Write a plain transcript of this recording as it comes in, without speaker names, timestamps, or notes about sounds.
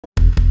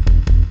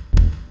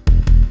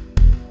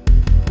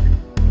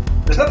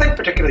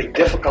particularly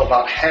difficult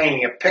about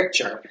hanging a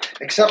picture,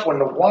 except when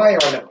the wire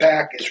on the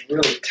back is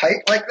really tight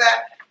like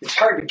that. It's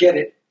hard to get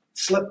it,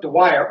 slip the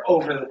wire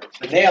over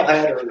the nail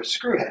head or the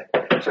screw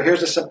head. So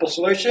here's a simple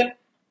solution.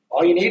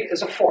 All you need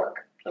is a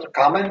fork. It's a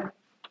common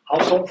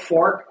household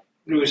fork.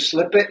 You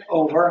slip it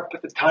over,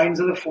 put the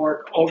tines of the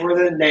fork over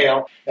the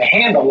nail. The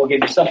handle will give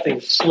you something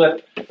to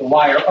slip the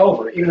wire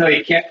over, even though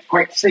you can't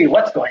quite see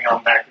what's going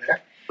on back there.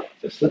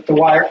 Just slip the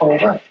wire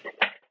over.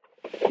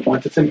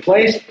 Once it's in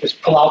place,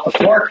 just pull out the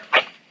fork.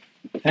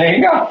 There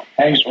you go.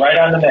 Hangs right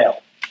on the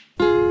nail.